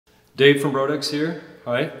Dave from BRODIX here.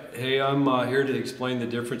 Hi. Hey, I'm here to explain the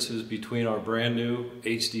differences between our brand new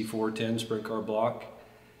HD 410 sprint car block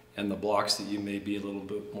and the blocks that you may be a little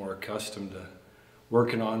bit more accustomed to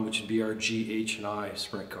working on, which would be our GH&I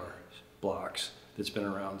sprint car blocks that's been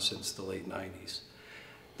around since the late 90s.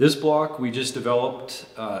 This block we just developed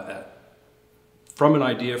from an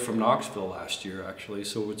idea from Knoxville last year, actually.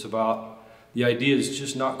 So it's about, the idea is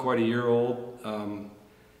just not quite a year old.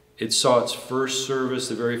 It saw its first service,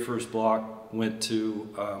 the very first block went to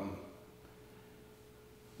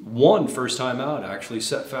won first time out, actually,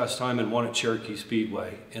 set fast time and won at Cherokee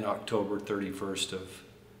Speedway in October 31st of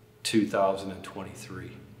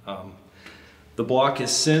 2023. The block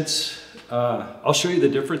has since, I'll show you the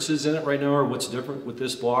differences in it right now, or what's different with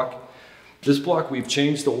this block. This block we've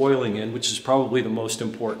changed the oiling in, which is probably the most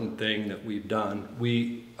important thing that we've done.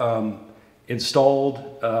 We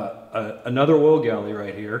installed another oil galley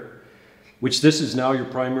right here, which this is now your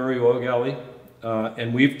primary oil galley,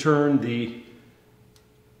 and we've turned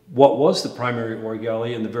what was the primary oil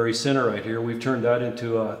galley in the very center right here, we've turned that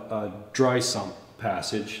into a dry sump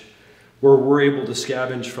passage where we're able to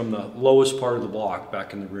scavenge from the lowest part of the block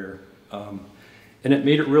back in the rear. And it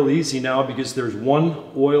made it real easy now because there's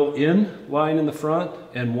one oil in line in the front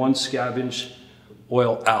and one scavenge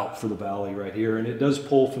oil out for the valley right here, and it does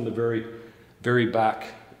pull from the very back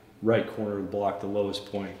right corner of the block, the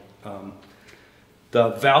lowest point.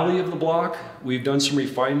 The valley of the block, we've done some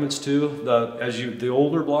refinements to. The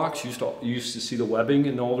older blocks, you used to see the webbing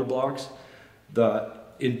in the older blocks. The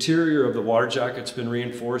interior of the water jacket's been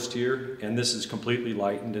reinforced here, and this is completely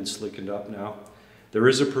lightened and slickened up now. There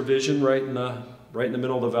is a provision right in the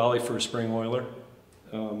middle of the valley for a spring oiler.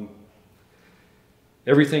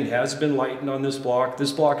 Everything has been lightened on this block.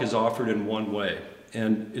 This block is offered in one way,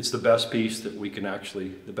 and it's the best piece that we can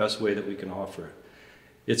the best way that we can offer it.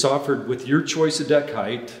 It's offered with your choice of deck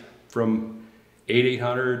height from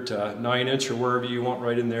 8/800 to 9" or wherever you want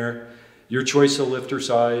right in there. Your choice of lifter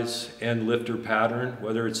size and lifter pattern,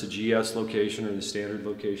 whether it's a GS location or the standard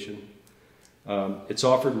location. It's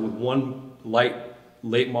offered with one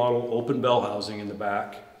late model open bell housing in the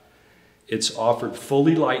back. It's offered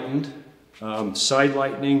fully lightened, side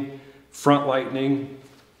lightening, front lightening,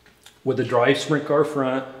 with a dry sprint car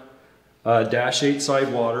front, dash 8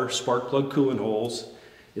 side water, spark plug coolant holes.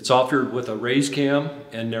 It's offered with a raise cam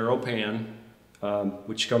and narrow pan,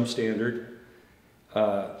 which comes standard.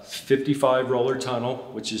 55 roller tunnel,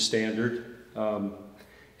 which is standard.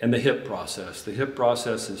 And the hip process. The hip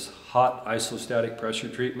process is hot isostatic pressure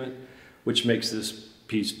treatment, which makes this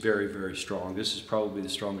piece very, very strong. This is probably the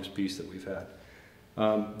strongest piece that we've had.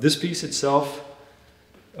 This piece itself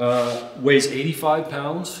weighs 85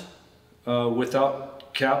 pounds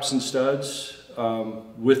without caps and studs.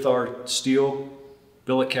 With our steel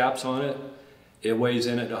billet caps on it, it weighs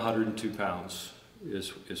in at 102 pounds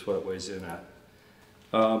is what it weighs in at.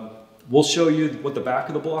 We'll show you what the back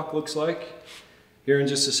of the block looks like here in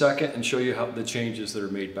just a second and show you how the changes that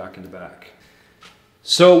are made back in the back.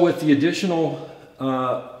 So with the additional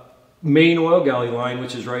main oil galley line,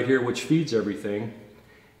 which is right here, which feeds everything,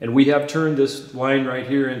 and we have turned this line right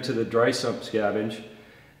here into the dry sump scavenge,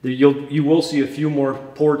 you will see a few more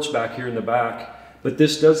ports back here in the back, but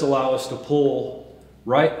this does allow us to pull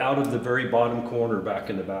right out of the very bottom corner back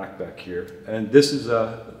in the back here. And this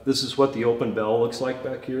is what the open bell looks like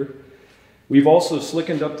back here. We've also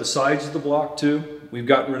slickened up the sides of the block too. We've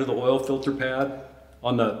gotten rid of the oil filter pad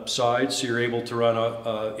on the sides, so you're able to run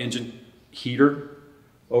a engine heater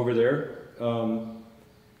over there.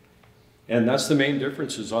 And that's the main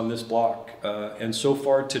differences on this block. And so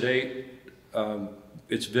far to date,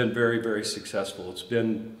 it's been very, very successful. It's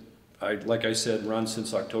been, like I said, run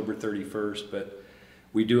since October 31st, but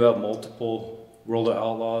we do have multiple World of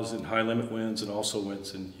Outlaws and high limit wins, and also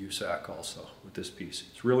wins in USAC also with this piece.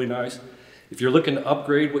 It's really nice. If you're looking to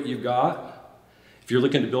upgrade what you've got, if you're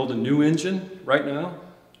looking to build a new engine right now,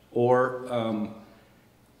 or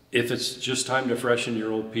if it's just time to freshen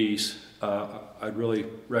your old piece, I'd really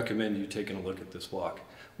recommend you taking a look at this block.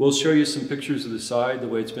 We'll show you some pictures of the side, the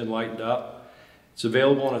way it's been lightened up. It's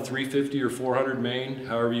available on a 350 or 400 main,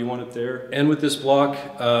 however you want it there. And with this block,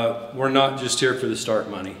 we're not just here for the start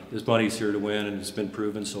money. This money's here to win, and it's been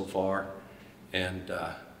proven so far. And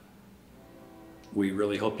we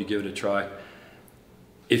really hope you give it a try.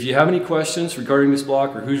 If you have any questions regarding this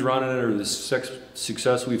block, or who's running it, or the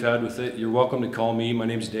success we've had with it, you're welcome to call me. My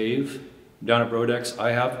name's Dave. I'm down at BRODIX.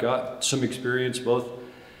 I have got some experience both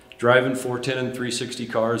driving 410 and 360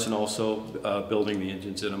 cars, and also building the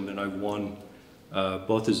engines in them, and I've won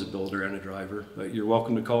both as a builder and a driver. But you're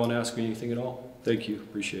welcome to call and ask me anything at all. Thank you.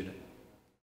 Appreciate it.